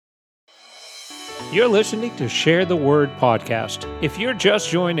You're listening to Share the Word podcast. If you're just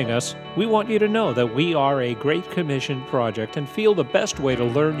joining us, we want you to know that we are a Great Commission project and feel the best way to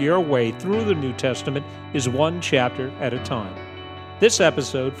learn your way through the New Testament is one chapter at a time. This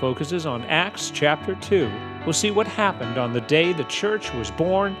episode focuses on Acts chapter 2. We'll see what happened on the day the church was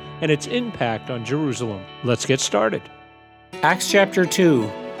born and its impact on Jerusalem. Let's get started. Acts chapter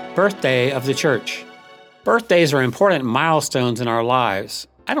 2, Birthday of the Church. Birthdays are important milestones in our lives.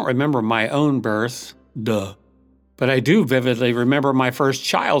 I don't remember my own birth, but I do vividly remember my first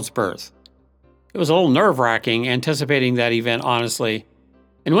child's birth. It was a little nerve-wracking anticipating that event, honestly.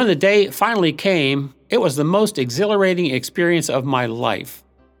 And when the day finally came, it was the most exhilarating experience of my life.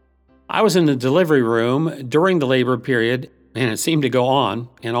 I was in the delivery room during the labor period, and it seemed to go on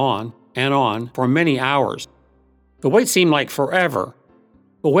and on and on for many hours. The wait seemed like forever.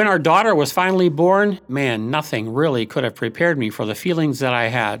 But when our daughter was finally born, nothing really could have prepared me for the feelings that I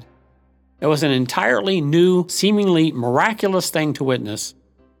had. It was an entirely new, seemingly miraculous thing to witness.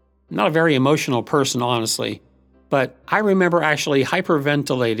 I'm not a very emotional person, honestly, but I remember actually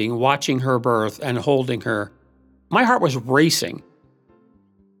hyperventilating watching her birth and holding her. My heart was racing.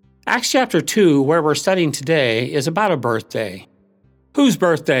 Acts chapter 2, where we're studying today, is about a birthday. Whose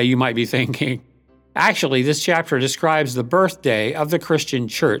birthday, you might be thinking? Actually, this chapter describes the birthday of the Christian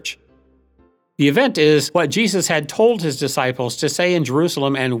church. The event is what Jesus had told his disciples to say in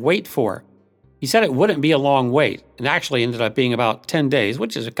Jerusalem and wait for. He said it wouldn't be a long wait, and actually ended up being about 10 days,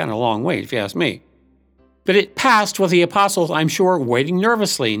 which is a kind of long wait if you ask me. But it passed with the apostles, I'm sure, waiting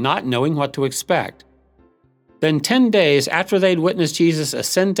nervously, not knowing what to expect. Then 10 days after they'd witnessed Jesus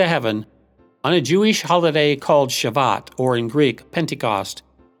ascend to heaven, on a Jewish holiday called Shavat, or in Greek, Pentecost,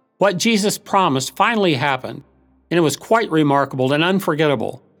 what Jesus promised finally happened, and it was quite remarkable and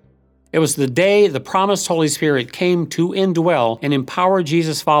unforgettable. It was the day the promised Holy Spirit came to indwell and empower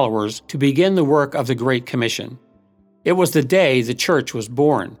Jesus' followers to begin the work of the Great Commission. It was the day the church was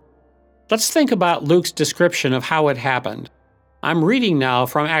born. Let's think about Luke's description of how it happened. I'm reading now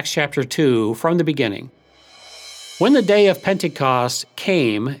from Acts chapter 2, from the beginning. When the day of Pentecost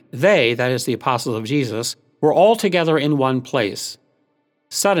came, they, that is the apostles of Jesus, were all together in one place.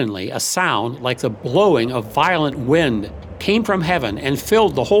 Suddenly, a sound like the blowing of violent wind came from heaven and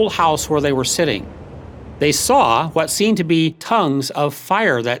filled the whole house where they were sitting. They saw what seemed to be tongues of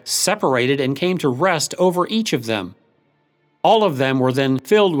fire that separated and came to rest over each of them. All of them were then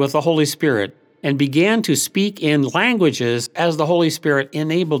filled with the Holy Spirit and began to speak in languages as the Holy Spirit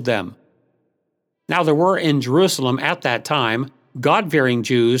enabled them. Now there were in Jerusalem at that time God-fearing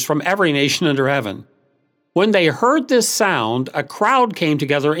Jews from every nation under heaven. When they heard this sound, a crowd came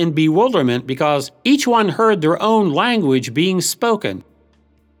together in bewilderment because each one heard their own language being spoken.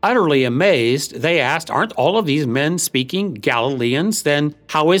 Utterly amazed, they asked, "Aren't all of these men speaking Galileans? Then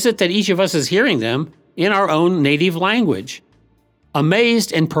how is it that each of us is hearing them in our own native language?"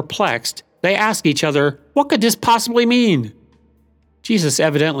 Amazed and perplexed, they asked each other, "What could this possibly mean?" Jesus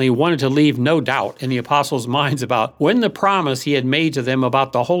evidently wanted to leave no doubt in the apostles' minds about when the promise he had made to them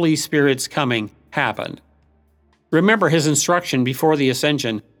about the Holy Spirit's coming happened. Remember his instruction before the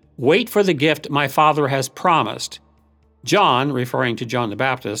ascension, "Wait for the gift my Father has promised." John, referring to John the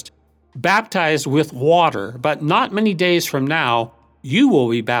Baptist, baptized with water, but not many days from now, you will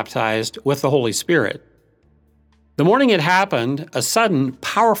be baptized with the Holy Spirit. The morning it happened, a sudden,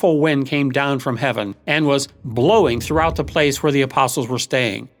 powerful wind came down from heaven and was blowing throughout the place where the apostles were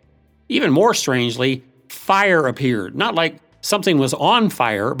staying. Even more strangely, fire appeared, not like something was on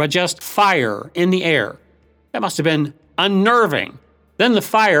fire, but just fire in the air. That must have been unnerving. Then the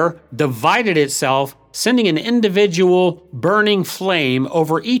fire divided itself, sending an individual burning flame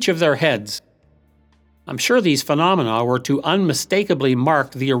over each of their heads. I'm sure these phenomena were to unmistakably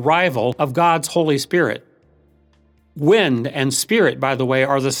mark the arrival of God's Holy Spirit. Wind and spirit, by the way,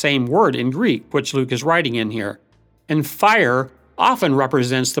 are the same word in Greek, which Luke is writing in here. And fire often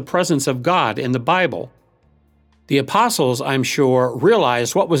represents the presence of God in the Bible. The apostles, I'm sure,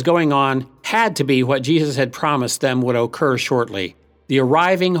 realized what was going on had to be what Jesus had promised them would occur shortly. The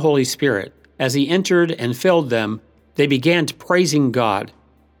arriving Holy Spirit. As he entered and filled them, they began praising God.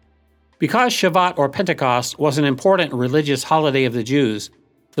 Because Shavat or Pentecost was an important religious holiday of the Jews,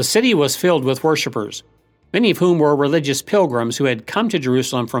 the city was filled with worshipers, many of whom were religious pilgrims who had come to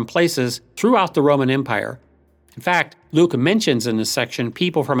Jerusalem from places throughout the Roman Empire. In fact, Luke mentions in this section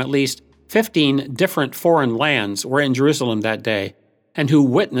people from at least 15 different foreign lands were in Jerusalem that day, and who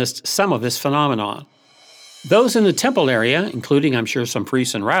witnessed some of this phenomenon. Those in the temple area, including I'm sure some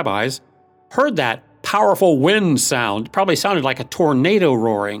priests and rabbis, heard that powerful wind sound, probably sounded like a tornado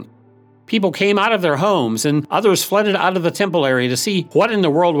roaring. People came out of their homes, and others flooded out of the temple area to see what in the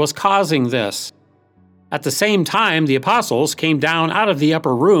world was causing this. At the same time, the apostles came down out of the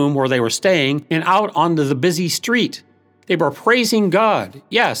upper room where they were staying and out onto the busy street. They were praising God,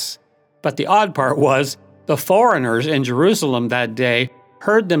 yes, but the odd part was the foreigners in Jerusalem that day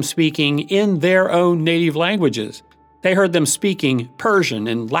heard them speaking in their own native languages. They heard them speaking Persian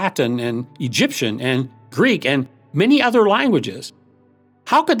and Latin and Egyptian and Greek and many other languages.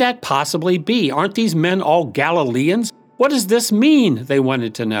 How could that possibly be? Aren't these men all Galileans? What does this mean? They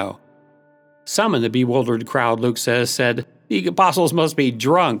wanted to know. Some in the bewildered crowd, Luke says, said, the apostles must be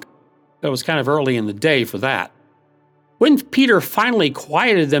drunk. It was kind of early in the day for that. When Peter finally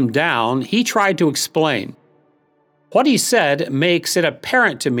quieted them down, he tried to explain. What he said makes it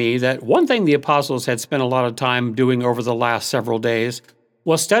apparent to me that one thing the apostles had spent a lot of time doing over the last several days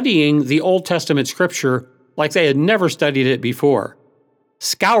was studying the Old Testament scripture like they had never studied it before,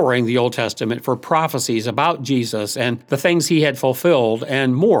 scouring the Old Testament for prophecies about Jesus and the things he had fulfilled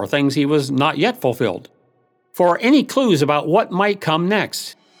and more things he was not yet fulfilled, for any clues about what might come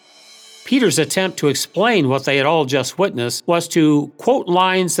next. Peter's attempt to explain what they had all just witnessed was to quote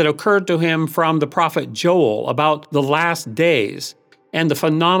lines that occurred to him from the prophet Joel about the last days and the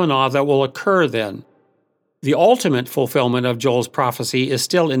phenomena that will occur then. The ultimate fulfillment of Joel's prophecy is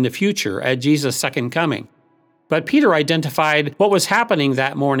still in the future at Jesus' second coming. But Peter identified what was happening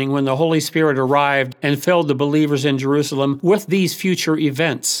that morning when the Holy Spirit arrived and filled the believers in Jerusalem with these future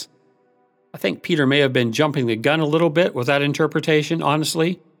events. I think Peter may have been jumping the gun a little bit with that interpretation,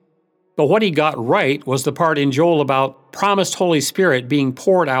 honestly. But what he got right was the part in Joel about promised Holy Spirit being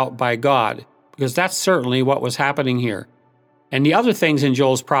poured out by God, because that's certainly what was happening here. And the other things in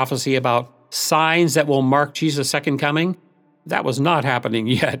Joel's prophecy about signs that will mark Jesus' second coming, that was not happening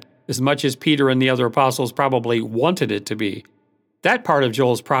yet, as much as Peter and the other apostles probably wanted it to be. That part of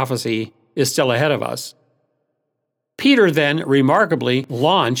Joel's prophecy is still ahead of us. Peter then remarkably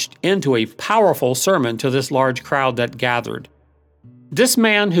launched into a powerful sermon to this large crowd that gathered. This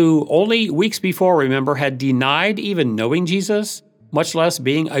man who only weeks before, remember, had denied even knowing Jesus, much less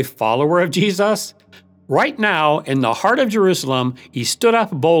being a follower of Jesus, right now, in the heart of Jerusalem, he stood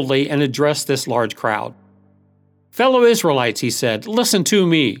up boldly and addressed this large crowd. Fellow Israelites, he said, listen to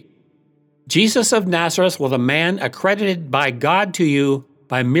me. Jesus of Nazareth was a man accredited by God to you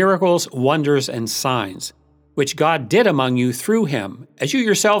by miracles, wonders, and signs, which God did among you through him, as you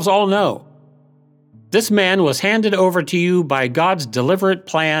yourselves all know. This man was handed over to you by God's deliberate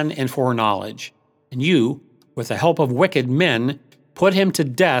plan and foreknowledge, and you, with the help of wicked men, put him to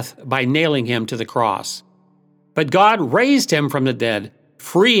death by nailing him to the cross. But God raised him from the dead,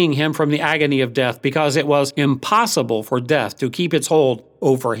 freeing him from the agony of death because it was impossible for death to keep its hold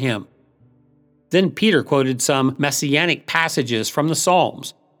over him. Then Peter quoted some messianic passages from the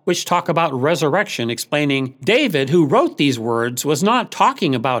Psalms, which talk about resurrection, explaining David, who wrote these words, was not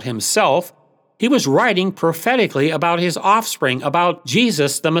talking about himself. He was writing prophetically about his offspring, about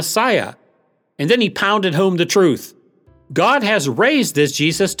Jesus the Messiah. And then he pounded home the truth. God has raised this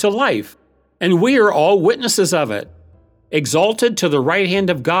Jesus to life, and we are all witnesses of it. Exalted to the right hand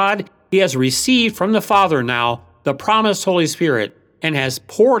of God, he has received from the Father now the promised Holy Spirit and has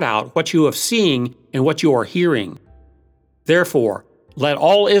poured out what you have seen and what you are hearing. Therefore, let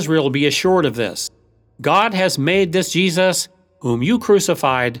all Israel be assured of this. God has made this Jesus, whom you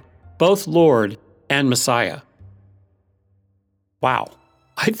crucified, both Lord and Messiah. Wow.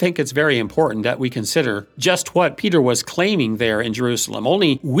 I think it's very important that we consider just what Peter was claiming there in Jerusalem,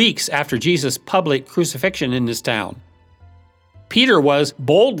 only weeks after Jesus' public crucifixion in this town. Peter was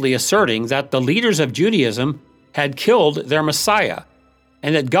boldly asserting that the leaders of Judaism had killed their Messiah,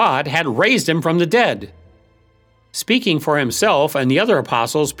 and that God had raised him from the dead. Speaking for himself and the other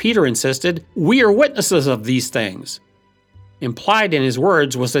apostles, Peter insisted, "We are witnesses of these things." Implied in his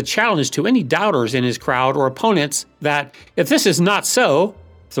words was a challenge to any doubters in his crowd or opponents that, if this is not so,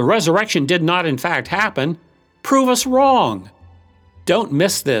 if the resurrection did not in fact happen, prove us wrong. Don't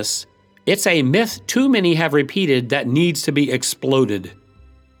miss this. It's a myth too many have repeated that needs to be exploded.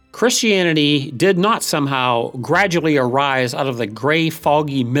 Christianity did not somehow gradually arise out of the gray,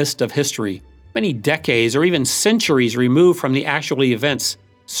 foggy mist of history, many decades or even centuries removed from the actual events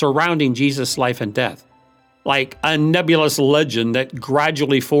surrounding Jesus' life and death, like a nebulous legend that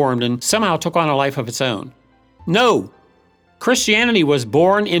gradually formed and somehow took on a life of its own. No, Christianity was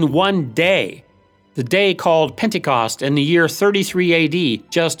born in one day, the day called Pentecost in the year 33 AD,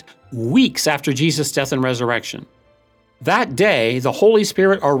 just weeks after Jesus' death and resurrection. That day, the Holy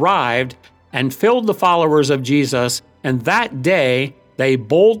Spirit arrived and filled the followers of Jesus, and that day, they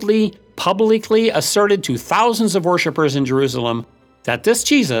boldly, publicly asserted to thousands of worshipers in Jerusalem that this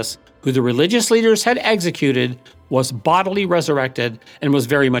Jesus, who the religious leaders had executed, was bodily resurrected and was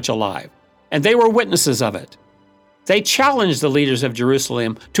very much alive. and they were witnesses of it. They challenged the leaders of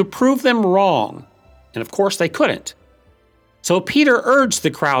Jerusalem to prove them wrong, and of course they couldn't. So Peter urged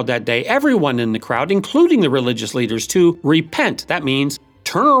the crowd that day, everyone in the crowd, including the religious leaders, to repent. That means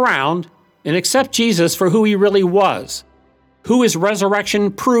turn around and accept Jesus for who he really was, who his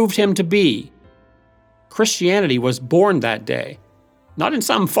resurrection proved him to be. Christianity was born that day, not in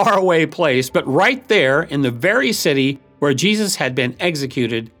some faraway place, but right there in the very city where Jesus had been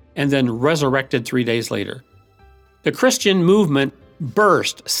executed and then resurrected 3 days later. The Christian movement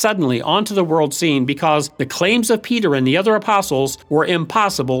burst suddenly onto the world scene because the claims of Peter and the other apostles were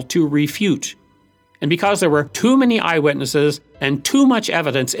impossible to refute, and because there were too many eyewitnesses and too much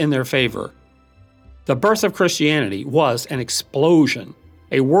evidence in their favor. The birth of Christianity was an explosion,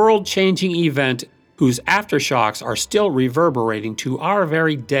 a world-changing event whose aftershocks are still reverberating to our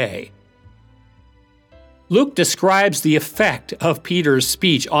very day. Luke describes the effect of Peter's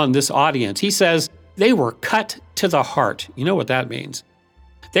speech on this audience. He says, they were cut to the heart. You know what that means.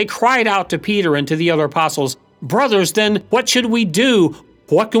 They cried out to Peter and to the other apostles, "Brothers, then what should we do?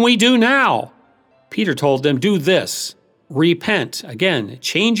 What can we do now?" Peter told them, "Do this. Repent." Again,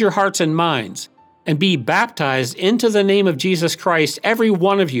 change your hearts and minds, and be baptized into the name of Jesus Christ, every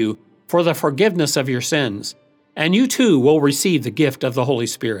one of you, for the forgiveness of your sins, and you too will receive the gift of the Holy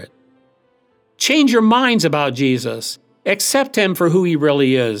Spirit. Change your minds about Jesus. Accept him for who he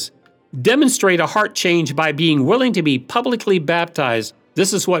really is. Demonstrate a heart change by being willing to be publicly baptized.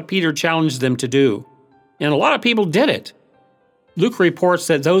 This is what Peter challenged them to do. And a lot of people did it. Luke reports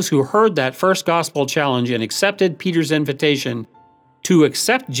that those who heard that first gospel challenge and accepted Peter's invitation to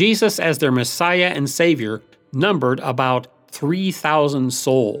accept Jesus as their Messiah and Savior numbered about 3,000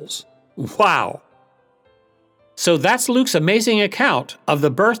 souls. Wow! So that's Luke's amazing account of the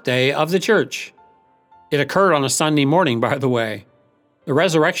birthday of the church. It occurred on a Sunday morning, by the way. The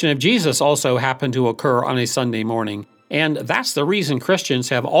resurrection of Jesus also happened to occur on a Sunday morning, and that's the reason Christians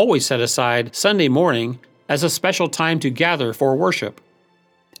have always set aside Sunday morning as a special time to gather for worship.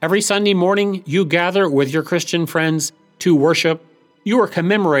 Every Sunday morning you gather with your Christian friends to worship. You are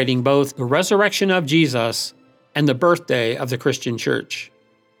commemorating both the resurrection of Jesus and the birthday of the Christian church.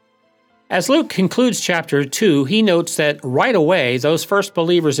 As Luke concludes chapter 2, he notes that right away those first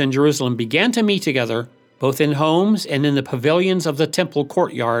believers in Jerusalem began to meet together, both in homes and in the pavilions of the temple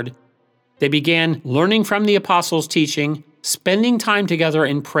courtyard. They began learning from the apostles' teaching, spending time together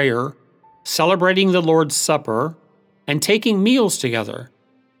in prayer, celebrating the Lord's Supper, and taking meals together.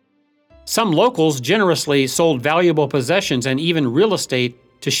 Some locals generously sold valuable possessions and even real estate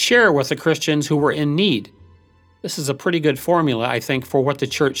to share with the Christians who were in need. This is a pretty good formula, I think, for what the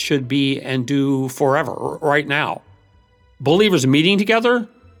church should be and do forever, right now. Believers meeting together,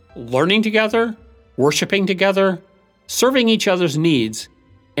 learning together, worshiping together, serving each other's needs,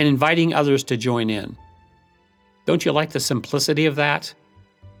 and inviting others to join in. Don't you like the simplicity of that?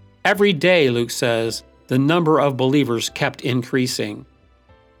 Every day, Luke says, the number of believers kept increasing.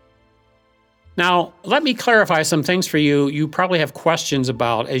 Now, let me clarify some things for you you probably have questions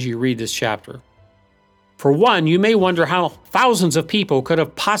about as you read this chapter. For one, you may wonder how thousands of people could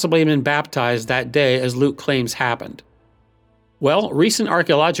have possibly been baptized that day as Luke claims happened. Well, recent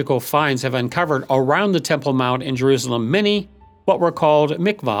archaeological finds have uncovered around the Temple Mount in Jerusalem many what were called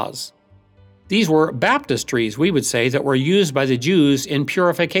mikvahs. These were baptistries, we would say, that were used by the Jews in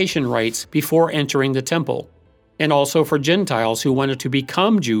purification rites before entering the temple, and also for Gentiles who wanted to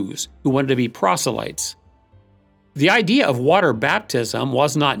become Jews, who wanted to be proselytes. The idea of water baptism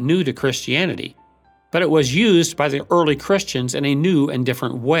was not new to Christianity, but it was used by the early Christians in a new and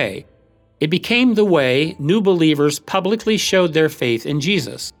different way. It became the way new believers publicly showed their faith in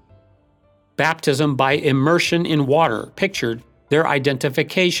Jesus. Baptism by immersion in water pictured their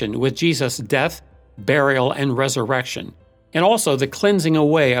identification with Jesus' death, burial, and resurrection, and also the cleansing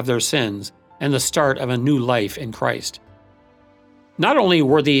away of their sins and the start of a new life in Christ. Not only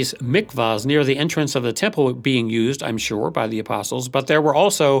were these mikvahs near the entrance of the temple being used, I'm sure, by the apostles, but there were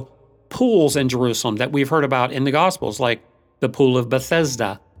also pools in Jerusalem that we've heard about in the Gospels, like the Pool of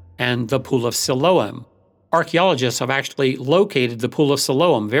Bethesda and the Pool of Siloam. Archaeologists have actually located the Pool of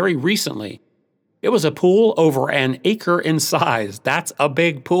Siloam very recently. It was a pool over an acre in size. That's a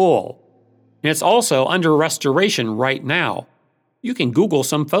big pool. And it's also under restoration right now. You can Google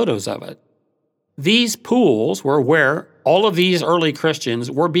some photos of it. These pools were where all of these early Christians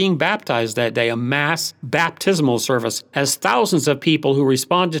were being baptized that day, a mass baptismal service, as thousands of people who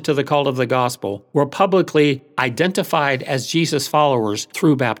responded to the call of the gospel were publicly identified as Jesus followers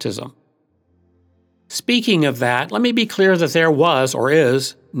through baptism. Speaking of that, let me be clear that there was, or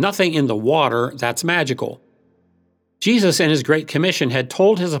is, nothing in the water that's magical. Jesus in his Great Commission had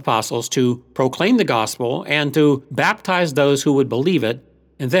told his apostles to proclaim the gospel and to baptize those who would believe it,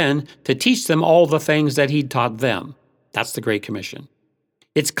 and then to teach them all the things that he'd taught them. That's the Great Commission.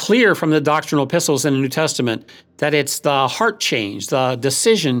 It's clear from the doctrinal epistles in the New Testament that it's the heart change, the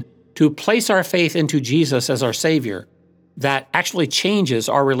decision to place our faith into Jesus as our Savior, that actually changes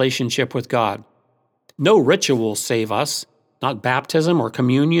our relationship with God. No rituals save us, not baptism or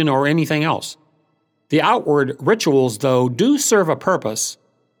communion or anything else. The outward rituals, though, do serve a purpose.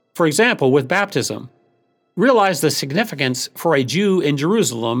 For example, with baptism, realize the significance for a Jew in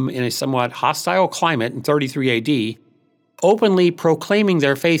Jerusalem in a somewhat hostile climate in 33 AD, openly proclaiming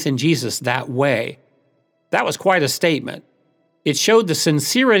their faith in Jesus that way. That was quite a statement. It showed the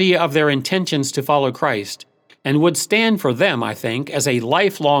sincerity of their intentions to follow Christ, and would stand for them, I think, as a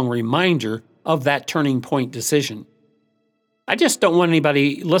lifelong reminder of that turning point decision. I just don't want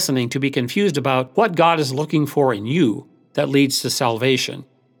anybody listening to be confused about what God is looking for in you that leads to salvation.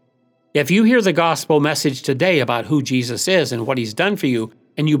 If you hear the gospel message today about who Jesus is and what he's done for you,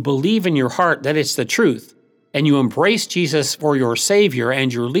 and you believe in your heart that it's the truth, and you embrace Jesus for your Savior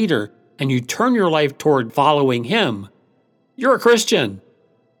and your leader, and you turn your life toward following him, you're a Christian.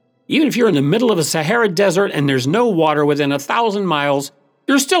 Even if you're in the middle of a Sahara desert and there's no water within 1,000 miles,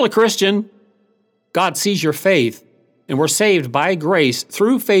 you're still a Christian. God sees your faith, and we're saved by grace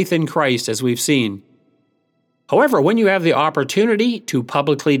through faith in Christ, as we've seen. However, when you have the opportunity to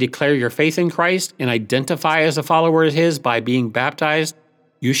publicly declare your faith in Christ and identify as a follower of his by being baptized,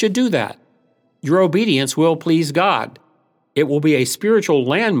 you should do that. Your obedience will please God. It will be a spiritual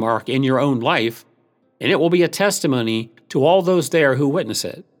landmark in your own life, and it will be a testimony to all those there who witness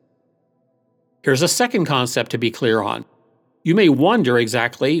it. Here's a second concept to be clear on. You may wonder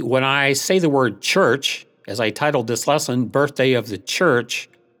exactly when I say the word church, as I titled this lesson, Birthday of the Church.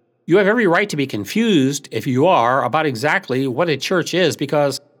 You have every right to be confused, if you are, about exactly what a church is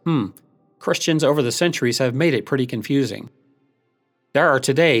because, Christians over the centuries have made it pretty confusing. There are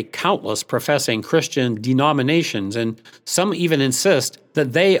today countless professing Christian denominations, and some even insist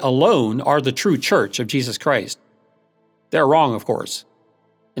that they alone are the true church of Jesus Christ. They're wrong, of course.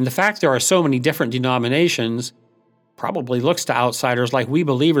 And the fact there are so many different denominations probably looks to outsiders like we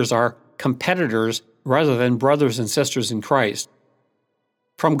believers are competitors rather than brothers and sisters in Christ.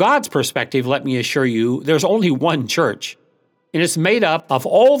 From God's perspective, let me assure you, there's only one church, and it's made up of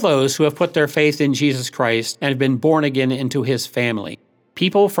all those who have put their faith in Jesus Christ and have been born again into his family.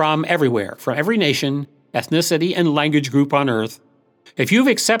 People from everywhere, from every nation, ethnicity, and language group on earth. If you've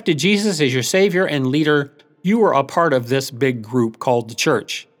accepted Jesus as your Savior and leader, you are a part of this big group called the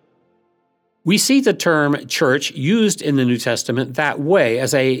church. We see the term church used in the New Testament that way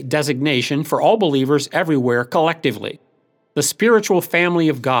as a designation for all believers everywhere collectively. The spiritual family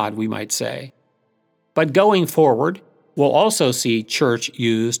of God, we might say. But going forward, we'll also see church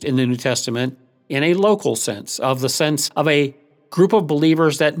used in the New Testament in a local sense, of the sense of a group of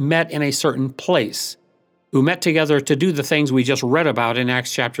believers that met in a certain place, who met together to do the things we just read about in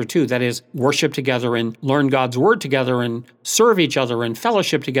Acts chapter 2, that is, worship together and learn God's word together and serve each other and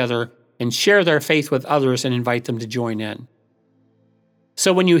fellowship together and share their faith with others and invite them to join in.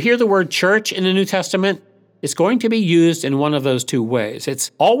 So when you hear the word church in the New Testament, it's going to be used in one of those two ways.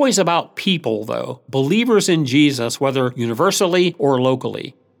 It's always about people, though, believers in Jesus, whether universally or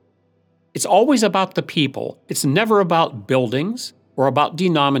locally. It's always about the people. It's never about buildings or about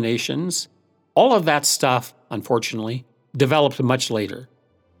denominations. All of that stuff, unfortunately, developed much later.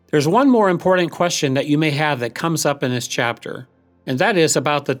 There's one more important question that you may have that comes up in this chapter, and that is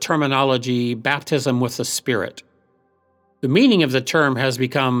about the terminology baptism with the Spirit. The meaning of the term has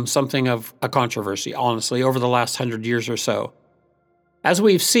become something of a controversy, honestly, over the last 100 years or so. As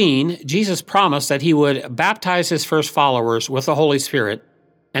we've seen, Jesus promised that he would baptize his first followers with the Holy Spirit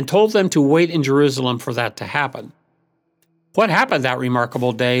and told them to wait in Jerusalem for that to happen. What happened that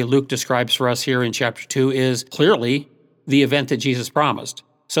remarkable day Luke describes for us here in chapter 2 is clearly the event that Jesus promised.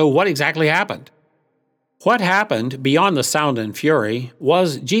 So what exactly happened? What happened, beyond the sound and fury,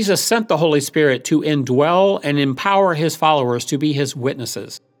 was Jesus sent the Holy Spirit to indwell and empower his followers to be his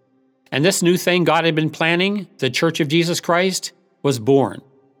witnesses. And this new thing God had been planning, the Church of Jesus Christ, was born.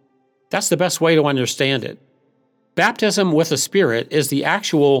 That's the best way to understand it. Baptism with the Spirit is the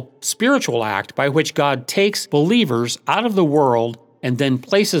actual spiritual act by which God takes believers out of the world and then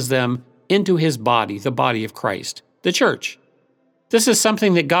places them into his body, the body of Christ, the church. This is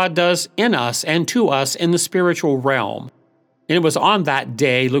something that God does in us and to us in the spiritual realm. And it was on that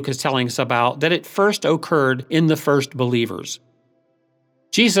day, Luke is telling us about, that it first occurred in the first believers.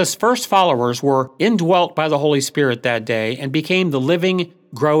 Jesus' first followers were indwelt by the Holy Spirit that day and became the living,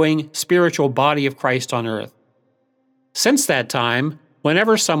 growing, spiritual body of Christ on earth. Since that time,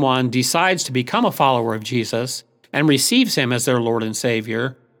 whenever someone decides to become a follower of Jesus and receives Him as their Lord and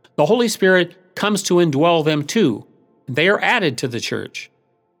Savior, the Holy Spirit comes to indwell them too. They are added to the church.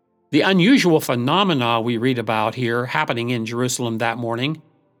 The unusual phenomena we read about here happening in Jerusalem that morning,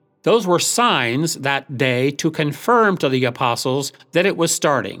 those were signs that day to confirm to the apostles that it was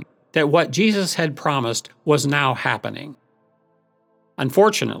starting, that what Jesus had promised was now happening.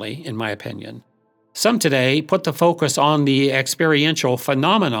 Unfortunately, in my opinion, some today put the focus on the experiential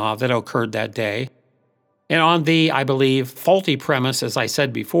phenomena that occurred that day, and on the, I believe, faulty premise, as I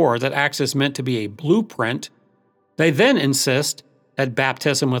said before, that Acts is meant to be a blueprint. They then insist that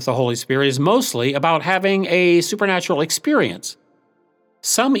baptism with the Holy Spirit is mostly about having a supernatural experience.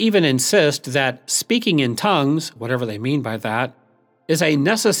 Some even insist that speaking in tongues, whatever they mean by that, is a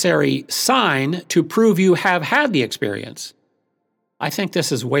necessary sign to prove you have had the experience. I think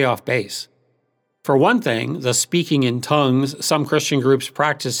this is way off base. For one thing, the speaking in tongues some Christian groups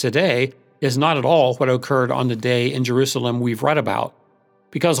practice today is not at all what occurred on the day in Jerusalem we've read about,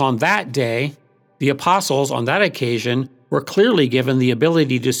 because on that day, the apostles on that occasion were clearly given the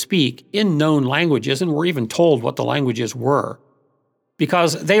ability to speak in known languages and were even told what the languages were,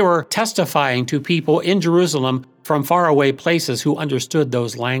 because they were testifying to people in Jerusalem from faraway places who understood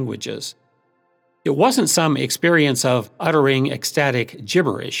those languages. It wasn't some experience of uttering ecstatic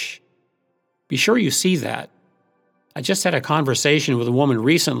gibberish. Be sure you see that. I just had a conversation with a woman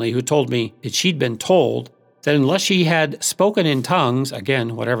recently who told me that she'd been told that unless she had spoken in tongues,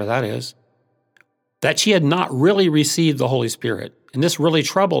 again, whatever that is, that she had not really received the Holy Spirit. And this really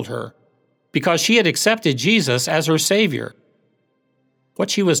troubled her because she had accepted Jesus as her Savior. What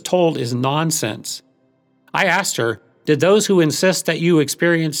she was told is nonsense. I asked her, did those who insist that you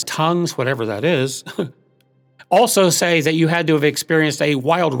experienced tongues, whatever that is, also say that you had to have experienced a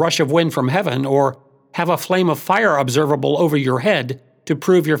wild rush of wind from heaven or have a flame of fire observable over your head to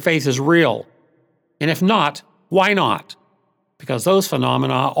prove your faith is real? And if not, why not? Because those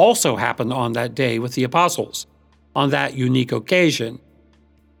phenomena also happened on that day with the apostles, on that unique occasion.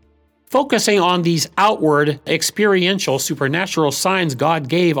 Focusing on these outward, experiential, supernatural signs God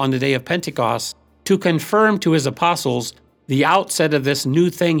gave on the day of Pentecost to confirm to His apostles the outset of this new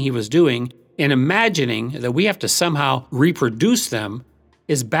thing He was doing, and imagining that we have to somehow reproduce them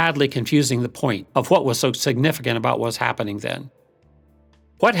is badly confusing the point of what was so significant about what was happening then.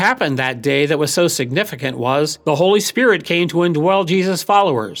 What happened that day that was so significant was the Holy Spirit came to indwell Jesus'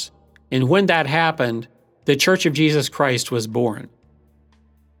 followers, and when that happened, the Church of Jesus Christ was born.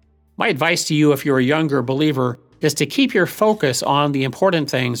 My advice to you if you're a younger believer is to keep your focus on the important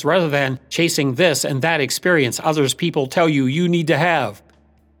things rather than chasing this and that experience others people tell you you need to have.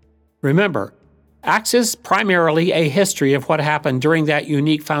 Remember, Acts is primarily a history of what happened during that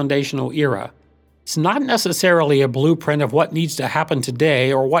unique foundational era. It's not necessarily a blueprint of what needs to happen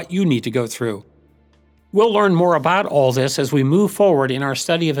today or what you need to go through. We'll learn more about all this as we move forward in our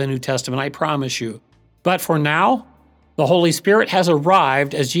study of the New Testament, I promise you. But for now, the Holy Spirit has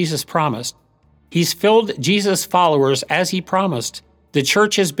arrived as Jesus promised. He's filled Jesus' followers as He promised. The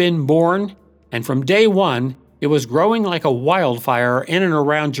church has been born, and from day one, it was growing like a wildfire in and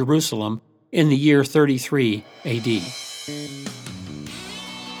around Jerusalem in the year 33 AD.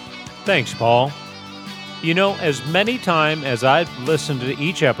 Thanks, Paul. You know, as many times as I've listened to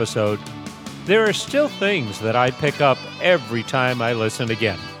each episode, there are still things that I pick up every time I listen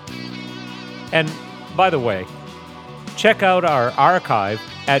again. And by the way, check out our archive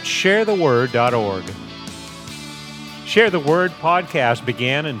at sharetheword.org. Share the Word podcast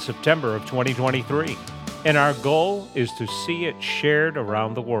began in September of 2023, and our goal is to see it shared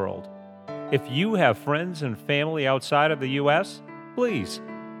around the world. If you have friends and family outside of the U.S., please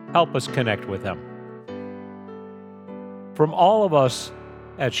help us connect with them. From all of us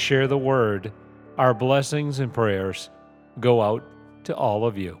at Share the Word, our blessings and prayers go out to all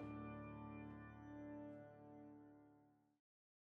of you.